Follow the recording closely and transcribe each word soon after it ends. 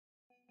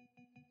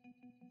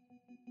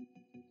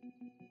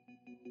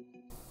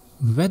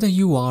Whether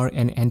you are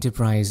an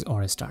enterprise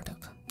or a startup,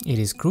 it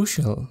is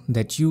crucial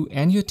that you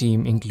and your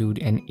team include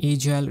an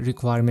Agile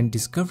Requirement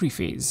Discovery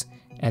phase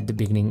at the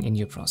beginning in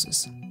your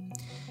process.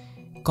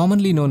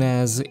 Commonly known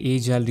as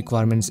Agile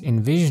Requirements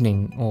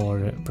Envisioning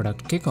or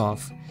Product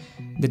Kickoff,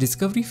 the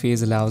discovery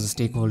phase allows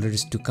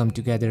stakeholders to come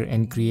together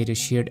and create a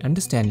shared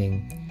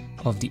understanding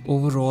of the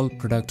overall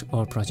product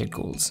or project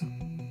goals.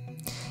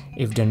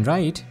 If done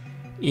right,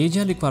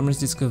 Agile Requirements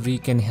Discovery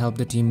can help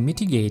the team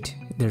mitigate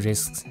the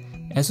risks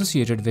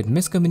associated with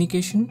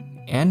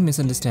miscommunication and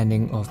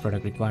misunderstanding of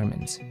product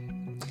requirements.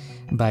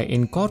 By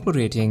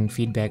incorporating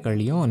feedback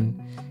early on,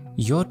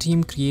 your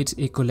team creates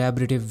a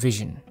collaborative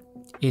vision,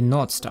 a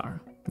North Star,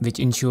 which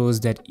ensures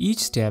that each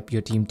step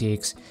your team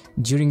takes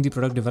during the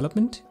product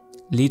development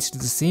leads to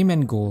the same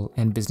end goal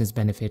and business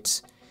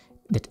benefits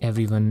that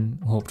everyone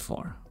hoped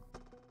for.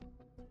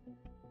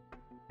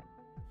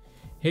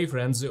 Hey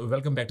friends,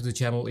 welcome back to the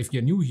channel. If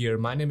you're new here,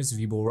 my name is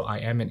Vibhor. I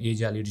am an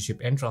Agile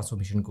Leadership and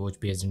Transformation Coach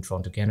based in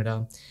Toronto,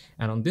 Canada.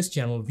 And on this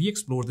channel, we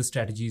explore the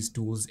strategies,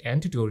 tools,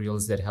 and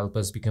tutorials that help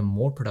us become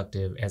more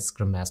productive as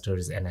Scrum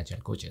Masters and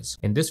Agile coaches.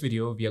 In this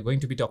video, we are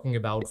going to be talking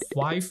about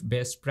 5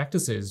 best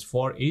practices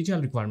for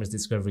Agile Requirements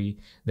Discovery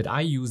that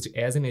I used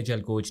as an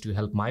Agile coach to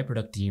help my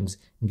product teams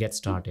get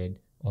started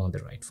on the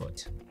right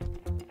foot.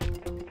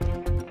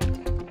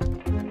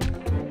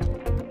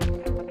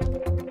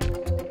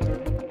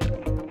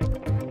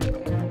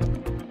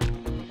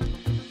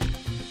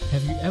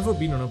 Have you ever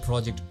been on a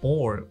project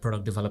or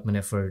product development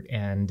effort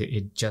and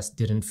it just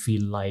didn't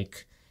feel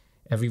like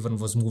everyone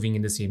was moving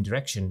in the same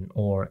direction,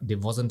 or there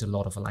wasn't a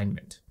lot of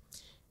alignment?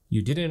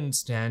 You didn't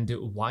understand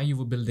why you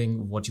were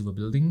building what you were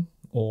building,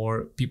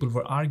 or people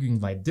were arguing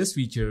why this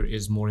feature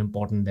is more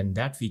important than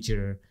that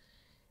feature.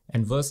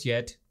 And worse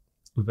yet,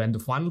 when the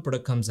final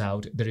product comes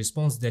out, the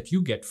response that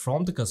you get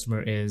from the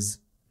customer is,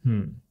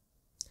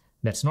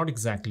 that's not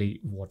exactly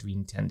what we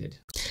intended.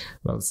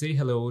 Well, say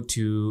hello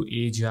to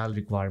Agile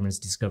Requirements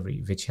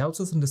Discovery, which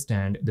helps us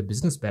understand the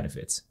business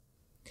benefits,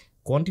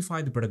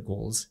 quantify the product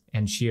goals,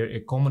 and share a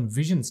common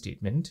vision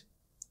statement,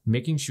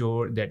 making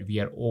sure that we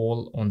are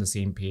all on the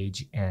same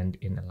page and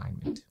in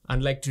alignment.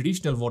 Unlike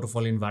traditional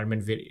waterfall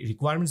environment where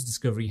requirements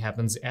discovery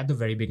happens at the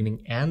very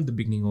beginning and the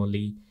beginning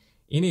only,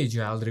 in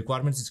Agile, the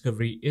requirements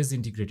discovery is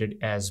integrated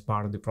as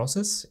part of the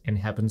process and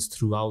happens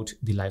throughout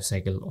the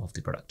lifecycle of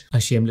the product. A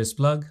shameless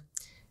plug.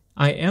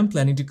 I am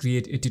planning to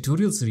create a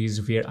tutorial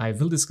series where I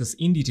will discuss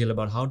in detail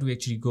about how to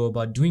actually go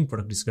about doing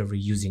product discovery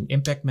using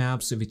impact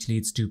maps, which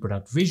leads to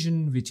product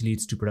vision, which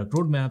leads to product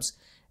roadmaps,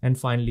 and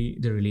finally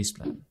the release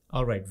plan.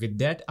 All right, with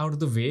that out of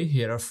the way,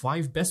 here are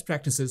 5 best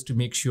practices to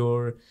make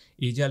sure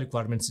Agile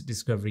Requirements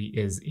Discovery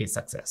is a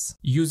success.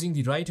 Using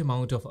the right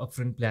amount of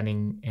upfront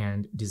planning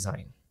and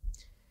design.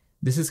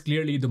 This is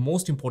clearly the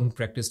most important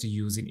practice to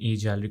use in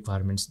Agile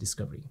Requirements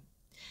Discovery.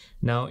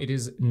 Now, it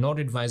is not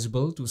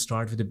advisable to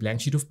start with a blank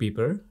sheet of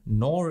paper,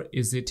 nor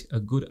is it a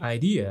good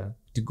idea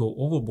to go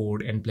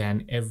overboard and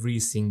plan every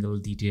single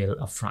detail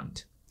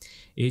upfront.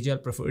 Agile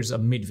prefers a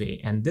midway,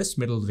 and this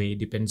middle way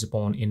depends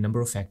upon a number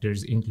of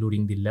factors,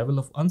 including the level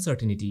of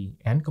uncertainty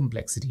and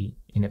complexity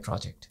in a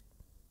project.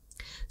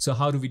 So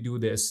how do we do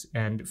this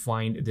and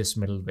find this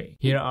middle way?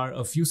 Here are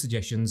a few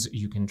suggestions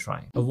you can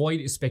try.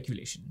 Avoid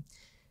speculation.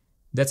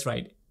 That's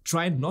right.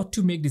 Try not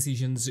to make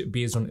decisions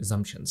based on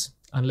assumptions.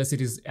 Unless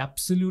it is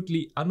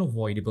absolutely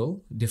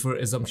unavoidable, defer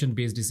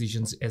assumption-based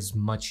decisions as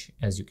much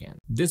as you can.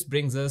 This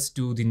brings us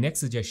to the next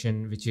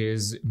suggestion, which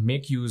is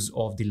make use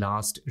of the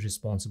last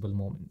responsible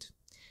moment.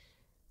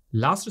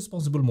 Last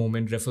responsible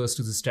moment refers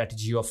to the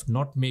strategy of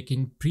not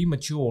making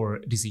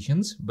premature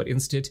decisions, but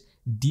instead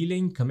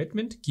delaying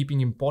commitment, keeping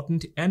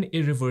important and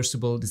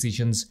irreversible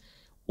decisions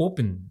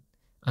open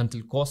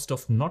until cost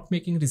of not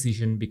making a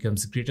decision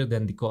becomes greater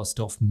than the cost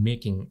of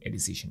making a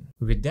decision.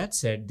 With that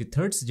said, the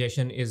third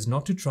suggestion is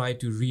not to try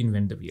to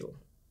reinvent the wheel.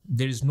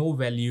 There is no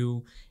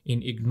value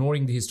in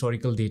ignoring the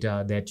historical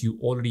data that you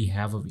already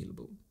have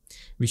available.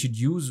 We should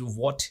use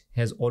what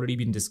has already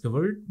been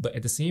discovered, but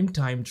at the same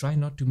time, try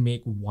not to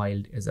make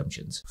wild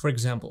assumptions. For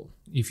example,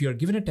 if you are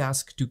given a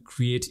task to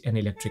create an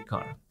electric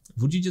car,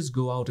 would you just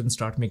go out and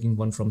start making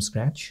one from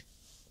scratch?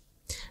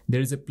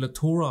 There is a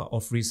plethora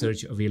of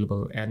research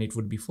available, and it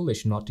would be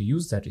foolish not to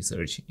use that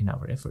research in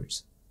our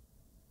efforts.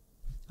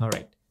 All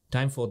right,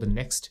 time for the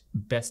next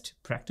best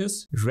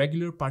practice,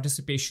 regular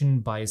participation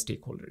by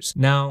stakeholders.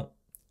 Now,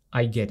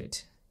 I get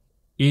it.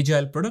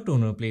 Agile product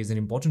owner plays an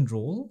important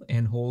role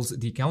and holds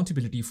the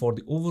accountability for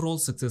the overall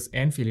success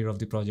and failure of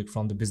the project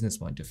from the business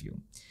point of view,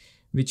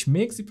 which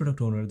makes the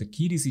product owner the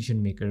key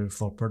decision maker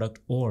for product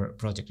or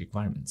project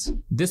requirements.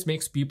 This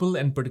makes people,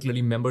 and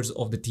particularly members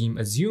of the team,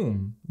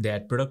 assume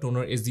that product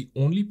owner is the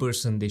only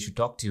person they should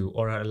talk to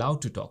or are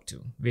allowed to talk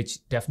to,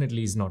 which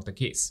definitely is not the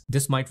case.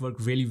 This might work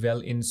really well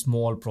in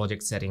small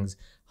project settings.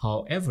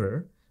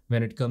 However,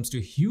 when it comes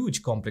to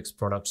huge complex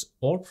products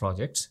or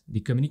projects,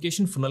 the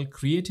communication funnel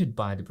created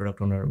by the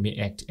product owner may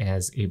act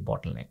as a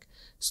bottleneck,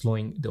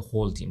 slowing the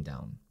whole team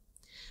down.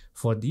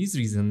 For these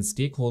reasons,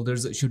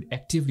 stakeholders should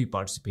actively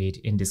participate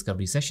in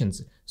discovery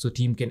sessions so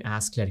team can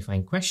ask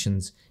clarifying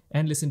questions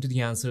and listen to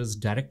the answers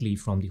directly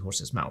from the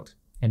horse's mouth,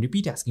 and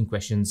repeat asking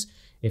questions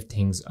if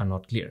things are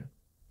not clear.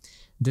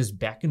 This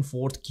back and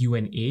forth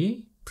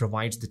Q&A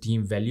provides the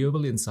team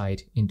valuable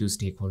insight into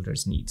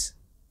stakeholders' needs.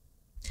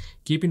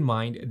 Keep in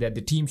mind that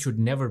the team should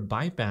never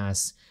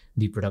bypass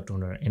the product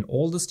owner, and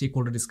all the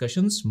stakeholder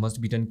discussions must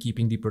be done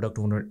keeping the product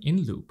owner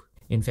in loop.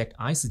 In fact,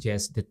 I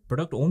suggest that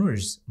product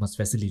owners must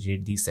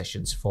facilitate these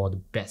sessions for the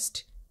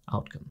best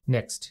outcome.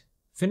 Next,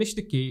 finish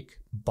the cake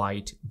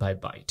bite by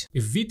bite.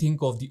 If we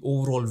think of the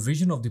overall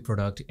vision of the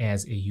product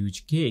as a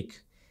huge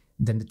cake,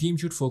 then the team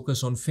should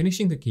focus on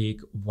finishing the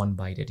cake one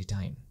bite at a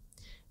time.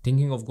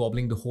 Thinking of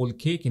gobbling the whole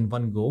cake in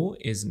one go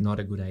is not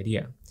a good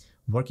idea.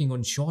 Working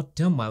on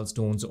short-term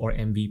milestones or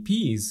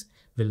MVPs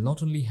will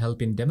not only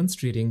help in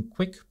demonstrating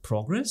quick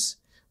progress,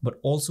 but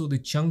also the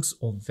chunks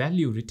of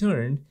value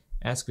returned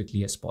as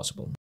quickly as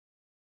possible.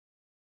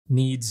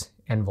 Needs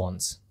and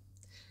wants.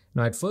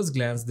 Now, at first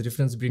glance, the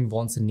difference between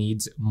wants and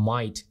needs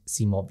might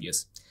seem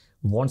obvious.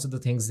 Wants are the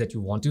things that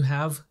you want to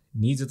have,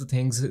 needs are the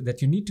things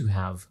that you need to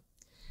have.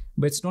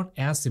 But it's not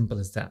as simple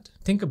as that.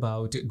 Think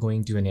about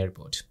going to an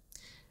airport.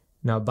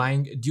 Now,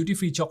 buying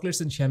duty-free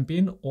chocolates and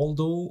champagne,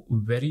 although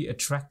very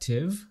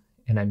attractive,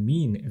 and I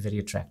mean very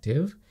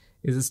attractive,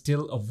 is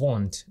still a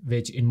want,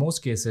 which in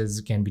most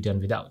cases can be done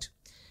without.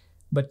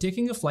 But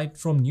taking a flight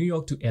from New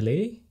York to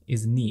LA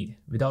is a need,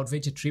 without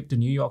which a trip to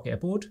New York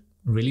airport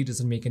really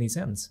doesn't make any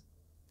sense.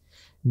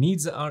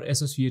 Needs are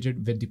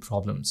associated with the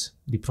problems,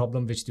 the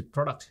problem which the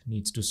product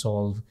needs to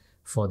solve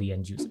for the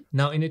end user.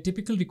 Now, in a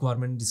typical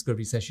requirement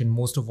discovery session,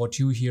 most of what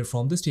you hear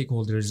from the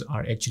stakeholders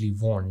are actually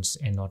wants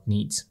and not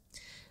needs.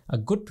 A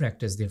good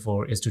practice,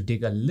 therefore, is to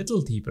dig a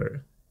little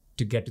deeper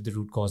to get to the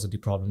root cause of the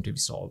problem to be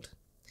solved.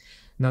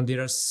 Now,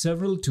 there are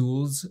several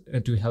tools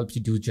to help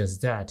you do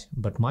just that,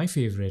 but my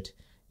favorite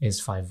is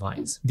 5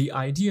 whys. The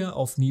idea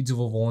of needs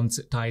over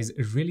wants ties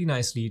really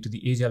nicely to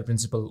the Agile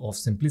principle of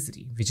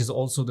simplicity, which is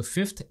also the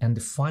 5th and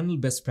the final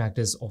best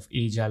practice of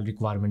Agile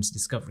Requirements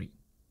Discovery.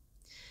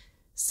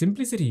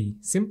 Simplicity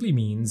simply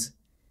means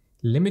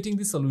limiting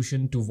the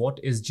solution to what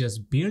is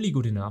just barely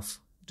good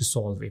enough to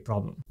solve a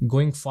problem.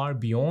 Going far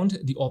beyond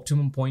the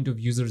optimum point of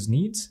users'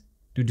 needs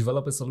to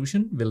develop a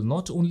solution will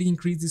not only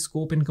increase the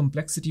scope and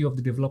complexity of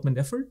the development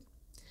effort,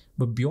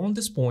 but beyond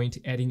this point,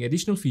 adding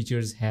additional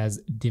features has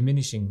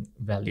diminishing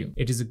value.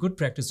 It is a good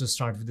practice to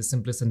start with the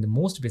simplest and the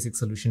most basic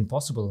solution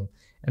possible,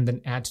 and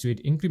then add to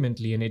it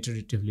incrementally and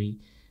iteratively,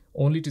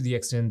 only to the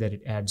extent that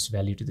it adds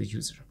value to the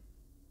user.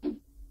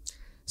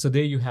 So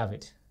there you have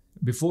it.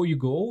 Before you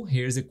go,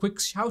 here's a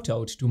quick shout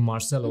out to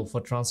Marcelo for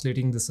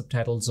translating the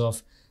subtitles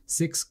of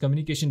 6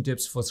 communication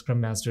tips for Scrum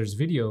Masters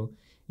video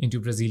into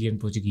Brazilian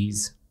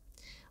Portuguese.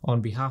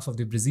 On behalf of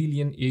the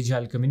Brazilian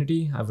Agile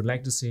community, I would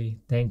like to say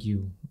thank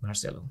you,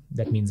 Marcelo.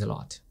 That means a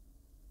lot.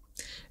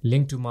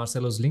 Link to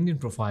Marcelo's LinkedIn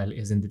profile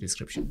is in the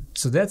description.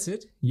 So that's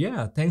it.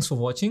 Yeah, thanks for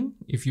watching.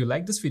 If you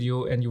like this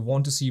video and you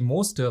want to see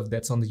more stuff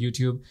that's on the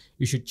YouTube,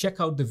 you should check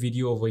out the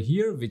video over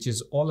here, which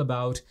is all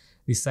about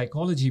the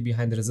psychology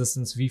behind the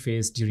resistance we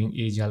face during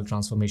Agile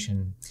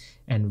transformation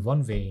and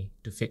one way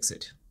to fix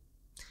it.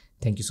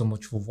 Thank you so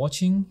much for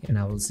watching, and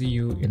I will see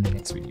you in the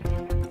next video.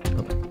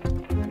 Bye-bye.